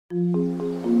Hey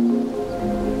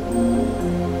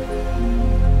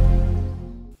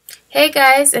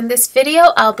guys, in this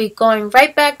video I'll be going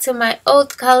right back to my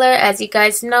old color. As you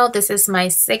guys know, this is my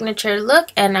signature look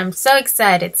and I'm so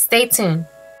excited. Stay tuned.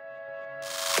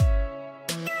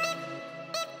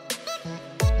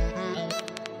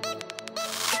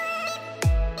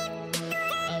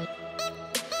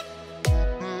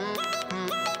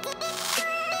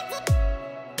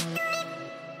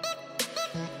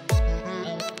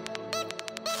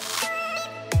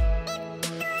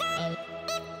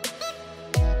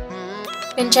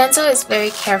 Vincenzo is very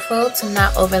careful to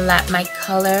not overlap my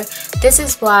color. This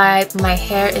is why my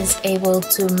hair is able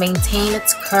to maintain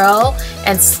its curl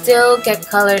and still get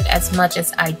colored as much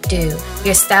as I do.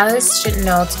 Your stylist should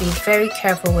know to be very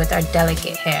careful with our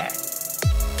delicate hair.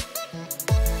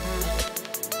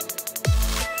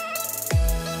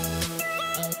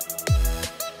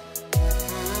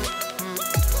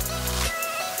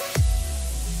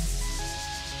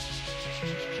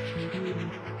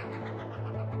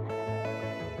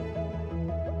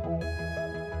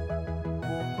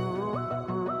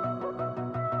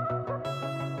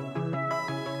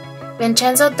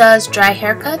 Vincenzo does dry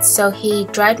haircuts, so he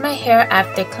dried my hair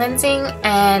after cleansing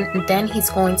and then he's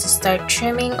going to start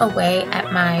trimming away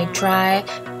at my dry,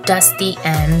 dusty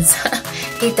ends.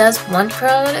 He does one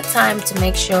curl at a time to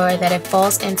make sure that it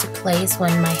falls into place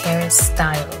when my hair is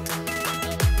styled.